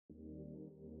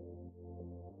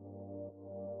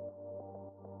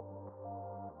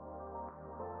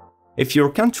If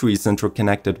your country is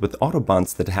interconnected with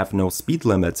autobahns that have no speed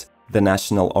limit, the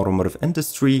national automotive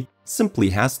industry simply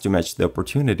has to match the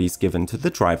opportunities given to the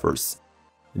drivers.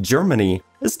 Germany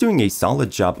is doing a solid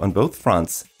job on both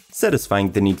fronts,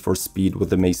 satisfying the need for speed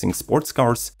with amazing sports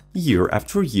cars year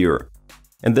after year.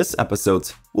 In this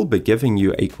episode, we'll be giving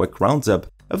you a quick roundup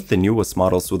of the newest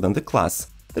models within the class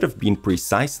that have been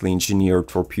precisely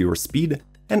engineered for pure speed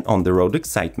and on-the-road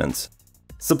excitement.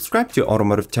 Subscribe to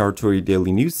Automotive Territory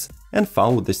Daily News and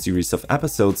follow the series of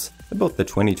episodes about the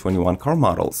 2021 car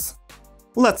models.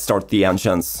 Let's start the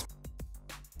engines.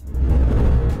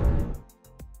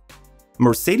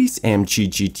 Mercedes-AMG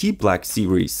GT Black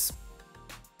Series.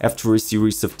 After a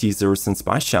series of teasers and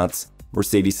spy shots,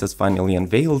 Mercedes has finally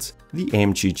unveiled the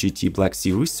AMG GT Black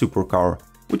Series supercar,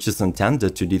 which is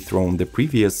intended to dethrone the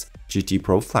previous GT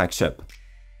Pro flagship.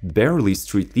 Barely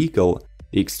street legal,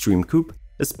 the Extreme Coupe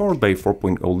is powered by a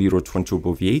 4.0-liter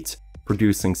twin-turbo V8,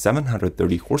 producing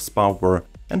 730 horsepower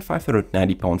and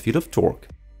 590 pound-feet of torque.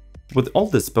 With all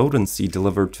this potency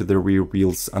delivered to the rear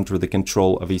wheels under the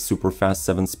control of a super-fast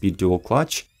 7-speed dual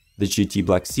clutch, the GT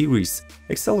Black Series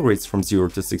accelerates from 0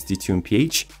 to 62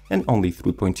 mph in only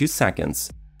 3.2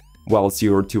 seconds, while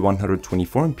 0 to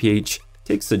 124 mph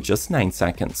takes just 9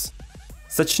 seconds.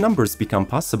 Such numbers become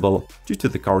possible due to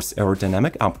the car's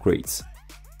aerodynamic upgrades.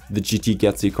 The GT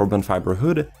gets a carbon fiber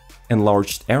hood,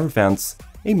 enlarged air vents,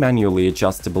 a manually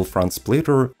adjustable front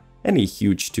splitter, and a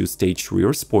huge 2-stage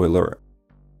rear spoiler.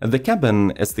 The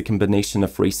cabin is the combination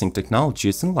of racing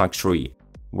technologies and luxury,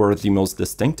 where the most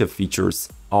distinctive features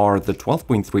are the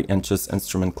 12.3 inches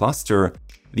instrument cluster,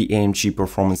 the AMG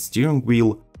performance steering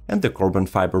wheel, and the carbon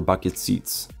fiber bucket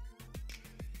seats.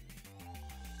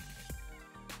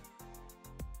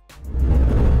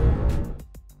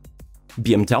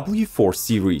 BMW 4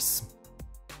 Series.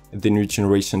 The new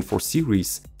generation 4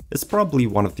 Series is probably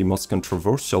one of the most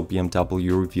controversial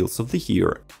BMW reveals of the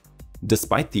year.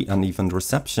 Despite the uneven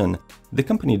reception, the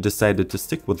company decided to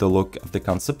stick with the look of the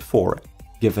Concept 4,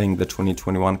 giving the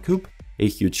 2021 coupe a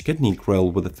huge kidney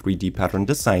grille with a 3D pattern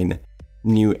design,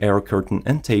 new air curtain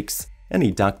intakes, and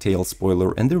a ducktail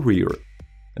spoiler in the rear.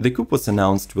 The coupe was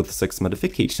announced with 6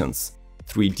 modifications,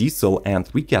 3 diesel and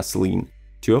 3 gasoline,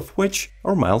 2 of which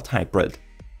are mild hybrid.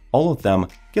 All of them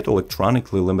get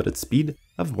electronically limited speed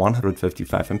of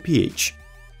 155 mph.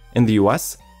 In the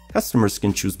US, customers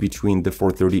can choose between the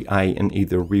 430i in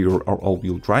either rear or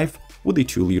all-wheel drive with a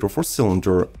 2-liter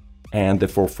 4-cylinder, and the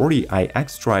 440i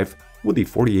xDrive with a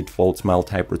 48-volt mild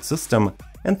hybrid system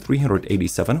and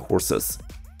 387 horses.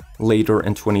 Later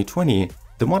in 2020,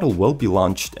 the model will be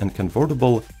launched in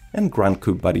convertible and Grand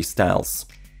Coupe body styles.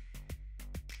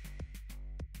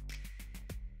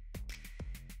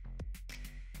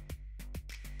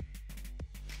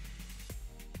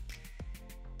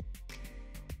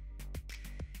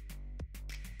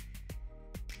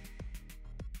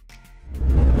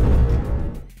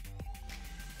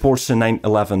 Porsche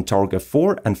 911 Targa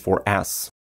 4 and 4S.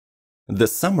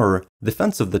 This summer, the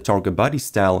fans of the Targa body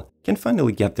style can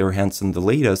finally get their hands on the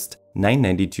latest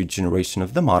 992 generation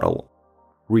of the model.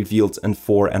 Revealed in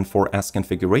 4 and 4S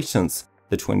configurations,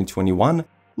 the 2021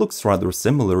 looks rather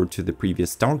similar to the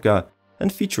previous Targa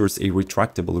and features a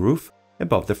retractable roof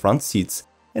above the front seats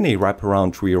and a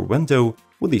wraparound rear window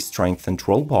with a strengthened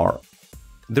roll bar.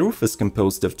 The roof is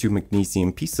composed of 2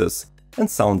 magnesium pieces and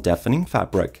sound-deafening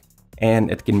fabric,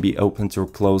 and it can be opened or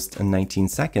closed in 19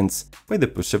 seconds by the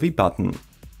push of a button.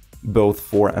 Both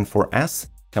 4 and 4S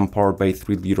come powered by a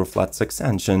 3-liter flat-six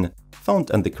engine found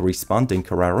in the corresponding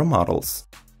Carrera models.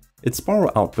 Its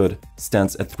power output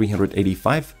stands at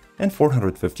 385 and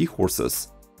 450 horses,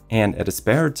 and it is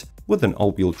paired with an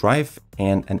all-wheel drive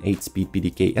and an 8-speed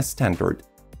PDK as standard.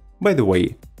 By the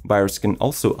way, buyers can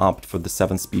also opt for the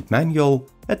 7-speed manual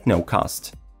at no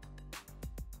cost.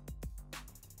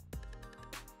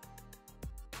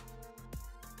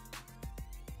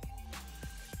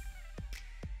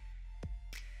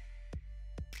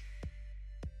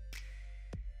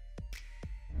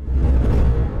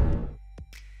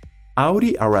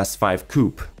 Audi RS5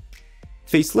 Coupe.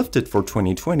 Facelifted for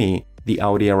 2020, the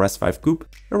Audi RS5 Coupe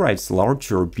arrives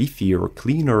larger, beefier,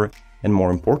 cleaner, and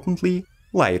more importantly,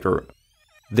 lighter.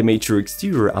 The major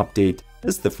exterior update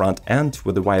is the front end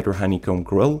with a wider honeycomb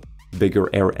grille, bigger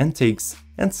air intakes,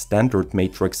 and standard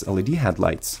matrix LED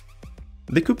headlights.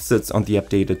 The coupe sits on the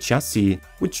updated chassis,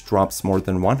 which drops more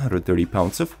than 130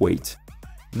 pounds of weight.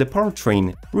 The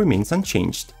powertrain remains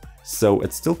unchanged, so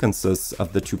it still consists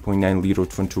of the 2.9-liter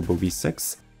twin-turbo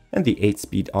V6 and the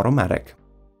 8-speed automatic.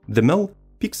 The mill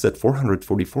peaks at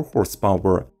 444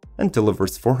 horsepower and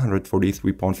delivers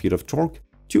 443 pound-feet of torque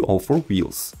to all 4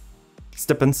 wheels.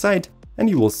 Step inside and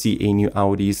you will see a new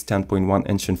Audi's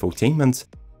 10.1-inch infotainment,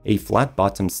 a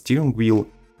flat-bottom steering wheel,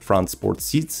 front sport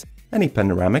seats, and a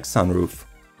panoramic sunroof.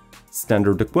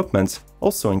 Standard equipment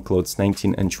also includes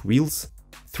 19-inch wheels,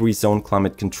 3-zone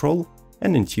climate control,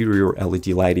 and interior LED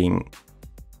lighting.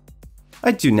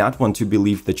 I do not want to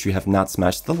believe that you have not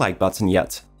smashed the like button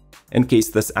yet. In case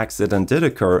this accident did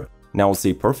occur, now is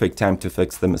a perfect time to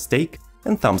fix the mistake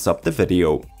and thumbs up the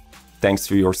video. Thanks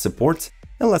for your support,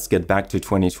 and let's get back to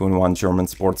 2021 German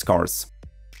sports cars.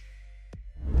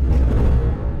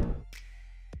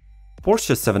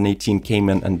 Porsche 718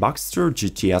 Cayman and Boxster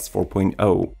GTS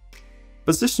 4.0.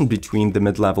 Positioned between the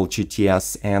mid-level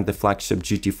GTS and the flagship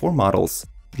GT4 models,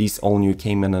 these all-new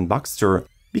Cayman and Boxster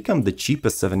become the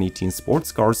cheapest 718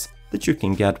 sports cars that you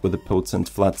can get with a potent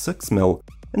flat 6mm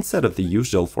instead of the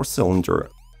usual 4-cylinder.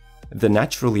 The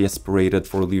naturally aspirated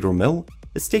 4-liter mill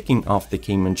is taking off the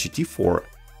Cayman GT4,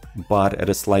 but at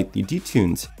a slightly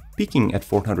detuned, peaking at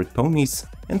 400 ponies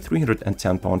and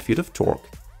 310 pound-feet of torque.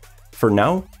 For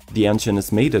now, the engine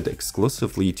is mated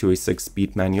exclusively to a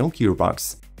 6-speed manual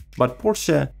gearbox, but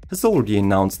Porsche has already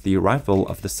announced the arrival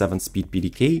of the 7-speed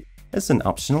PDK as an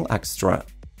optional extra.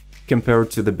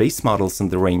 Compared to the base models in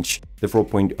the range, the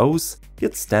 4.0s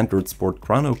get standard Sport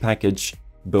Chrono package,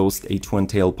 boast a twin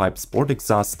tailpipe sport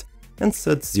exhaust, and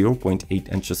sit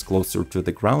 0.8 inches closer to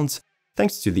the ground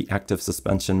thanks to the active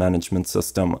suspension management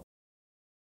system.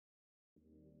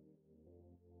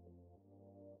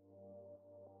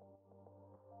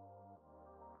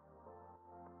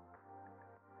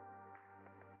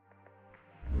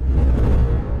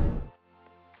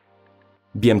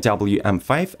 BMW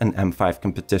M5 and M5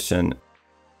 competition.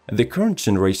 The current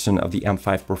generation of the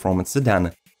M5 performance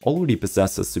sedan already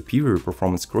possesses superior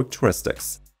performance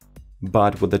characteristics.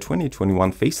 But with the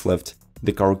 2021 facelift,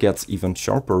 the car gets even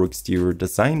sharper exterior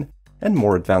design and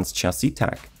more advanced chassis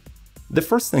tech. The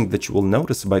first thing that you will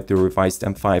notice about the revised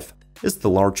M5 is the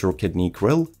larger kidney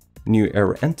grille, new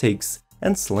air intakes,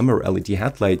 and slimmer LED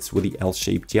headlights with the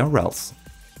L-shaped TRLs.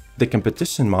 The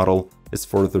competition model is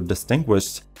further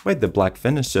distinguished by the black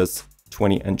finishes,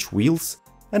 20-inch wheels,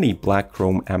 and a black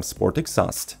chrome M Sport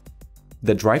exhaust.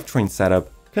 The drivetrain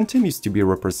setup continues to be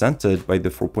represented by the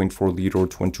 4.4-liter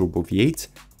twin-turbo V8,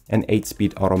 an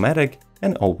 8-speed automatic,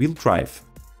 and all-wheel drive.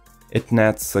 It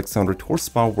nets 600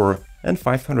 horsepower and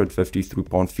 553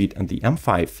 pound-feet in the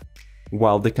M5,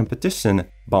 while the competition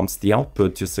bumps the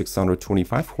output to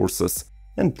 625 horses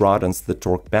and broadens the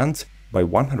torque band by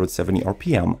 170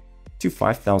 rpm to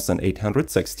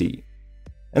 5,860.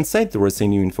 Inside there is a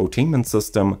new infotainment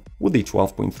system with a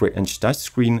 12.3-inch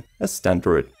touchscreen as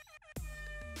standard.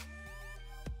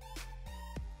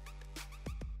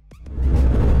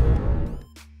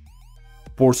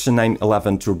 Porsche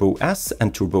 911 Turbo S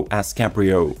and Turbo S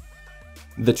Cabrio.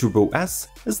 The Turbo S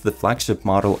is the flagship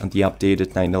model in the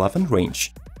updated 911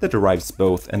 range that arrives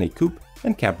both in a coupe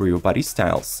and cabrio body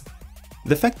styles.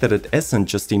 The fact that it isn't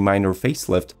just a minor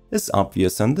facelift is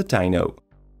obvious in the dyno.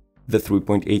 The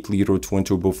 3.8-liter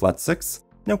twin-turbo flat-6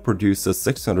 now produces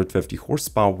 650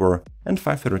 horsepower and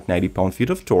 590 pound-feet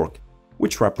of torque,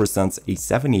 which represents a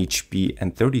 7 HP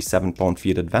and 37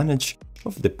 pound-feet advantage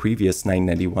of the previous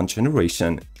 991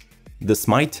 generation. This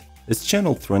might is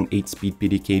channeled through an 8-speed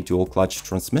PDK dual-clutch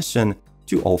transmission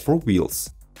to all 4 wheels.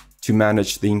 To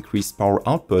manage the increased power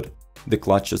output, the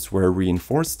clutches were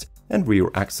reinforced and rear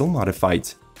axle modified,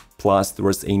 plus there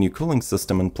is a new cooling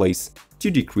system in place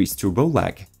to decrease turbo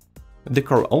lag. The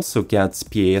car also gets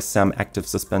PASM active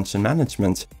suspension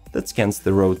management that scans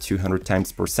the road 200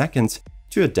 times per second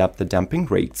to adapt the damping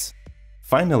rates.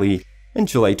 Finally, in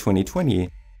July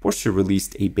 2020, Porsche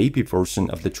released a baby version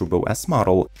of the Turbo S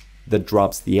model that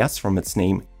drops the S from its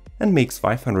name and makes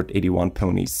 581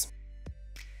 ponies.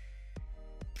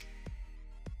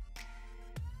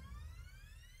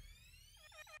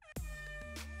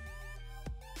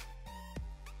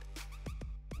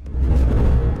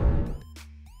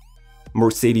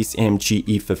 Mercedes-AMG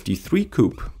E53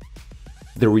 Coupe.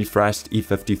 The refreshed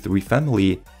E53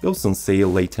 family goes on sale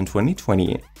late in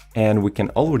 2020, and we can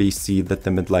already see that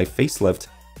the midlife facelift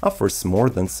offers more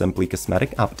than simply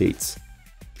cosmetic updates.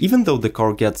 Even though the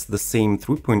car gets the same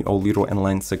 3.0-liter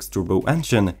inline-six turbo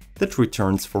engine that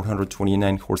returns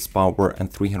 429 horsepower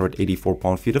and 384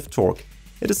 pound-feet of torque,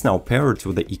 it is now paired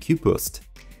with the EQ Boost.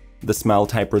 The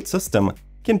mild hybrid system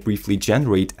can briefly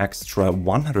generate extra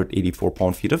 184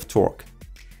 pound-feet of torque.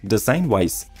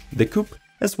 Design-wise, the coupe,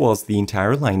 as well as the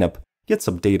entire lineup, gets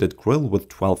updated grille with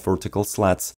 12 vertical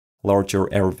slats,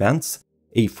 larger air vents,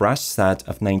 a fresh set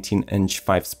of 19-inch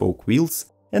 5-spoke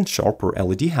wheels, and sharper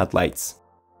LED headlights.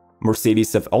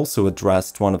 Mercedes have also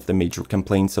addressed one of the major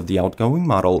complaints of the outgoing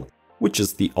model, which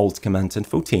is the old command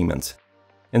infotainment.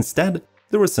 Instead,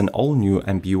 there is an all-new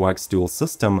MBUX dual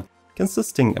system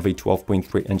consisting of a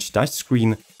 12.3-inch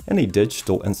touchscreen and a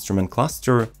digital instrument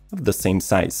cluster of the same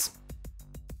size.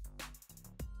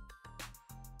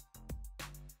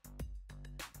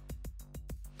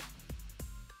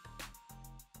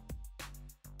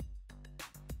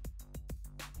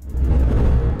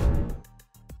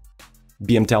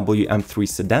 BMW M3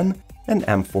 Sedan and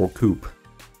M4 Coupe.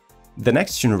 The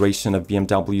next generation of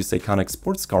BMW's iconic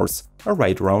sports cars are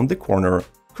right around the corner,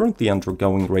 currently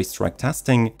undergoing racetrack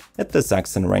testing at the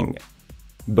Sachsenring.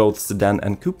 Both sedan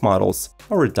and coupe models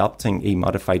are adopting a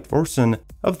modified version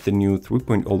of the new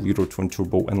 3.0-liter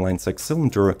twin-turbo inline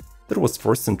six-cylinder that was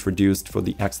first introduced for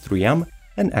the X3M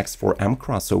and X4M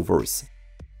crossovers.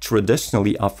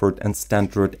 Traditionally offered in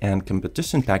standard and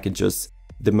competition packages,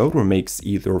 the motor makes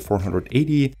either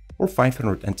 480 or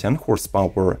 510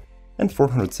 horsepower and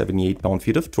 478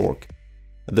 pound-feet of torque.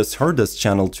 This herd is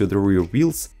channeled to the rear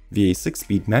wheels via a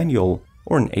 6-speed manual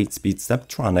or an 8-speed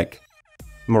Steptronic.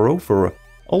 Moreover,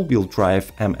 all-wheel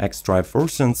drive MX drive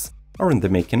versions are in the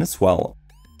making as well.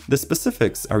 The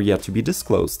specifics are yet to be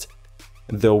disclosed,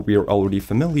 though we are already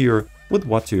familiar with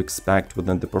what to expect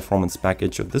within the performance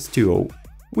package of this duo.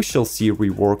 We shall see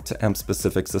reworked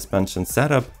M-specific suspension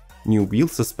setup, new wheel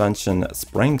suspension,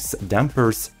 springs,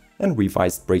 dampers, and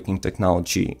revised braking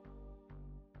technology.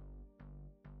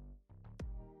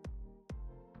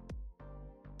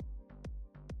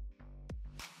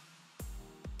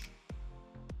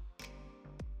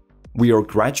 We are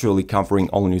gradually covering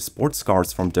all new sports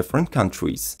cars from different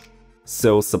countries.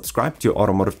 So subscribe to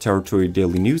Automotive Territory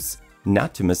Daily News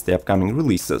not to miss the upcoming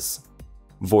releases.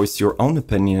 Voice your own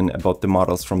opinion about the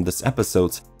models from this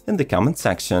episode in the comment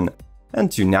section, and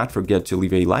do not forget to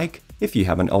leave a like if you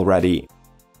haven't already.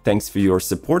 Thanks for your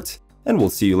support, and we'll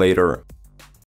see you later.